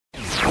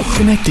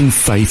Connecting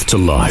faith to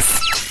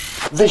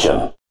life.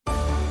 Vision.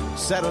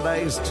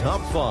 Saturday's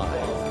Top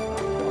 5.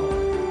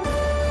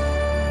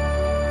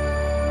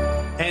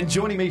 And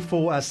joining me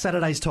for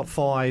Saturday's Top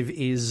 5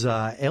 is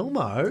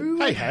Elmo.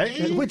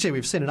 Hey.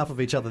 We've seen enough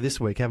of each other this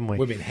week, haven't we?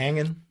 We've been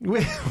hanging.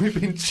 We've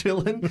been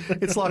chilling.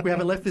 It's like we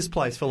haven't left this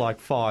place for like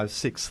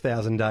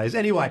 5,000-6,000 days.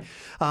 Anyway,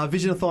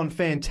 Visionathon,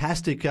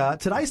 fantastic.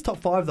 Today's Top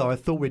 5, though, I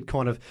thought we'd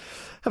kind of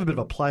have a bit of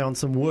a play on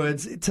some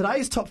words.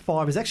 Today's Top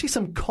 5 is actually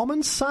some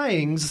common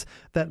sayings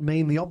that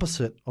mean the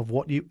opposite of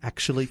what you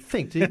actually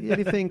think. Do you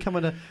anything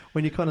coming to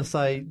when you kind of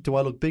say, do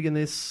I look big in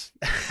this?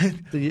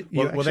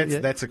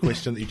 That's a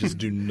question that you just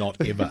do not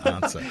ever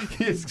answer.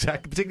 Yes,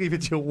 exactly, particularly if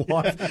it's your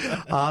wife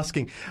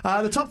asking.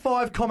 The top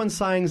 5 common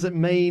sayings that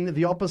mean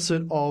the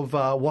opposite of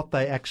what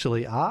they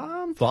actually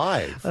are.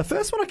 5. The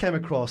first one I came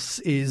across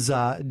is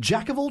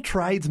Jack of all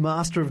trades,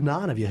 master of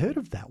none. Have you heard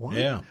of that one?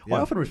 Yeah. I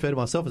often refer to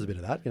myself as a bit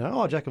of that.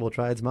 Jack of all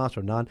trades, master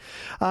of none.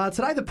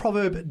 Today, the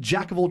proverb,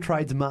 Jack of all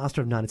trades,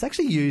 master of none, it's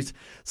actually used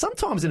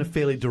sometimes in a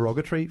fairly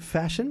derogatory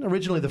fashion.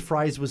 Originally, the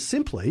phrase was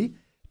simply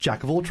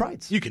Jack of all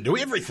trades. You can do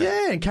everything.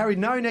 Yeah, and carried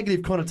no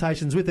negative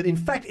connotations with it. In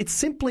fact, it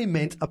simply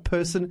meant a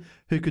person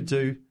who could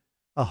do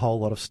a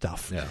whole lot of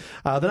stuff.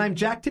 Yeah. The name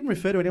Jack didn't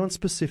refer to anyone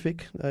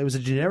specific. It was a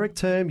generic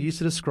term used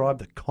to describe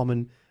the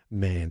common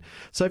man.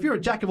 So if you're a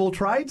Jack of all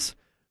trades,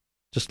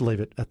 just leave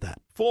it at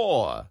that.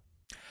 4.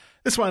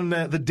 This one,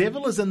 the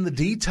devil is in the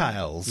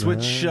details,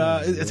 which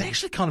is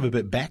actually kind of a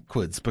bit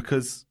backwards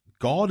because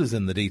God is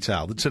in the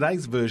detail.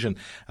 Today's version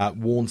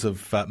warns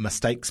of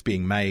mistakes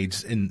being made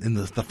in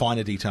the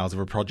finer details of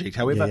a project.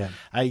 However,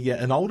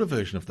 an older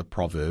version of the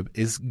proverb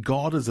is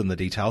God is in the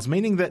details,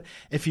 meaning that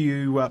if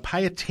you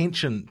pay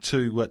attention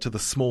to the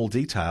small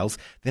details,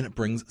 then it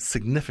brings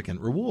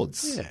significant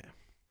rewards. Yeah.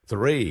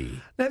 3.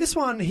 Now, this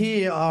one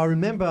here, I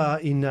remember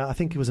in, I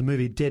think it was a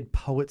movie, Dead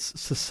Poets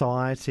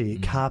Society,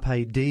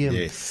 Carpe Diem.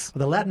 Yes.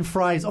 The Latin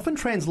phrase often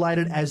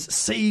translated as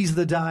seize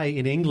the day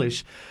in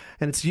English,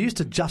 and it's used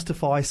to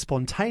justify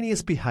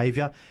spontaneous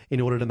behaviour in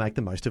order to make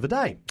the most of a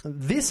day.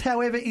 This,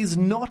 however, is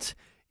not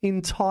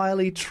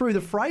entirely true.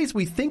 The phrase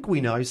we think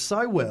we know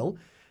so well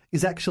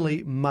is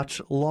actually much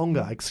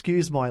longer.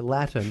 Excuse my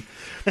Latin.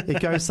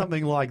 It goes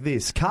something like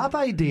this.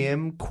 Carpe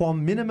diem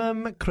quam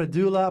minimum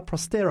credula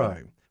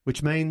prostero,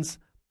 which means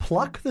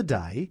pluck the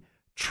day,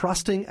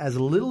 trusting as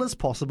little as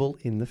possible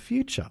in the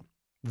future.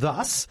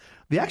 Thus,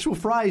 the actual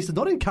phrase does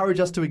not encourage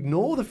us to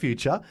ignore the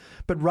future,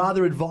 but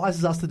rather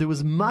advises us to do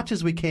as much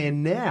as we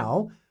can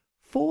now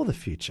for the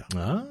future.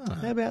 How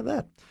about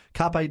that?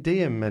 Carpe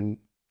diem and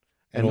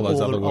all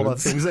those other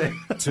words. Things there.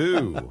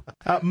 2.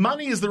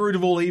 Money is the root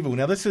of all evil.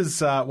 Now, this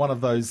is one of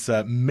those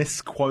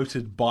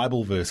misquoted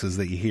Bible verses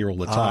that you hear all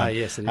the time.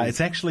 Yes, it is. It's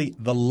actually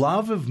the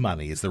love of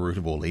money is the root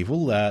of all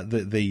evil.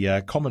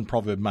 The common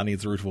proverb, money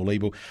is the root of all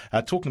evil,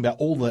 talking about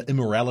all the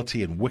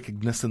immorality and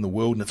wickedness in the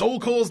world, and it's all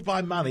caused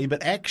by money,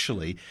 but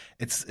actually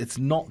it's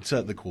not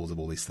the cause of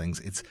all these things.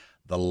 It's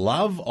the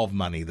love of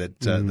money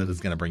that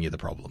is going to bring you the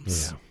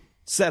problems. Yeah.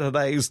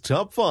 Saturday's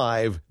Top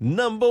 5,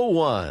 number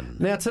 1.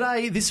 Now,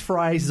 today, this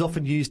phrase is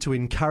often used to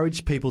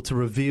encourage people to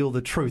reveal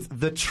the truth.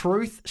 The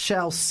truth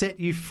shall set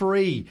you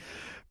free.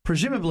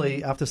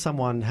 Presumably, after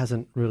someone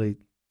hasn't really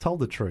told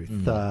the truth,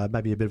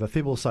 maybe a bit of a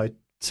fib or so,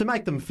 to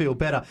make them feel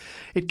better.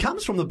 It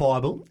comes from the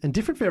Bible, and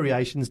different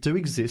variations do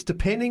exist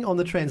depending on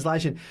the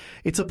translation.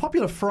 It's a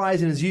popular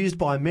phrase and is used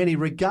by many,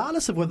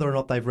 regardless of whether or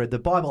not they've read the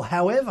Bible.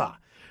 However,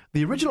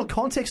 the original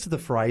context of the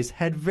phrase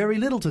had very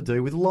little to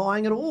do with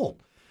lying at all.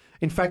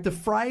 In fact, the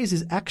phrase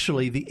is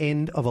actually the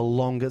end of a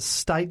longer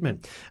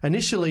statement.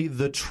 Initially,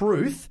 the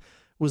truth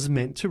was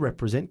meant to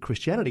represent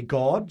Christianity,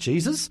 God,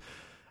 Jesus,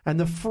 and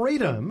the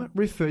freedom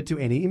referred to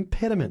any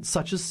impediment,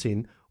 such as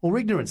sin or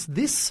ignorance.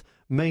 This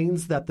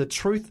means that the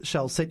truth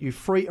shall set you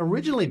free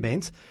originally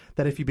meant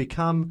that if you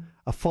become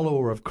a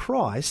follower of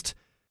Christ,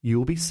 you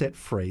will be set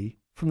free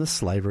from the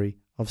slavery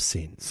of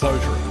sin. So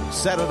true.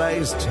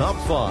 Saturday's Top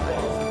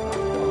 5.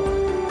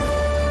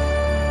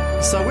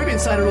 So we've been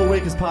saying it all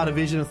week as part of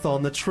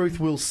Visionathon, the truth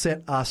will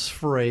set us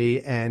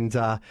free, and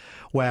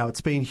wow,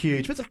 it's been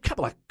huge. But there's a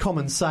couple of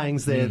common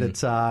sayings there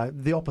that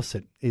the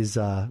opposite is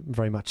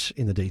very much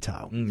in the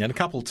detail. And a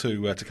couple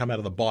to come out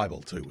of the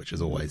Bible too, which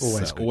is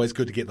always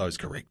good to get those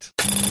correct.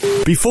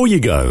 Before you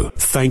go,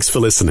 thanks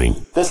for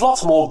listening. There's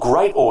lots more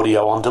great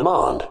audio on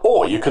demand,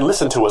 or you can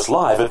listen to us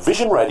live at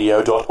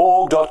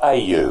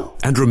visionradio.org.au.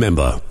 And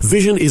remember,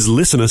 Vision is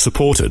listener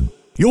supported.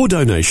 Your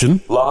donation,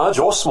 large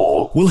or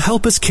small, will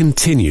help us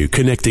continue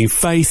connecting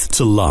faith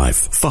to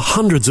life for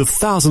hundreds of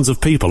thousands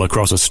of people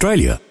across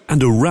Australia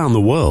and around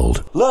the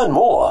world. Learn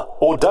more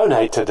or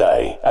donate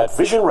today at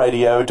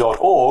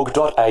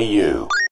visionradio.org.au.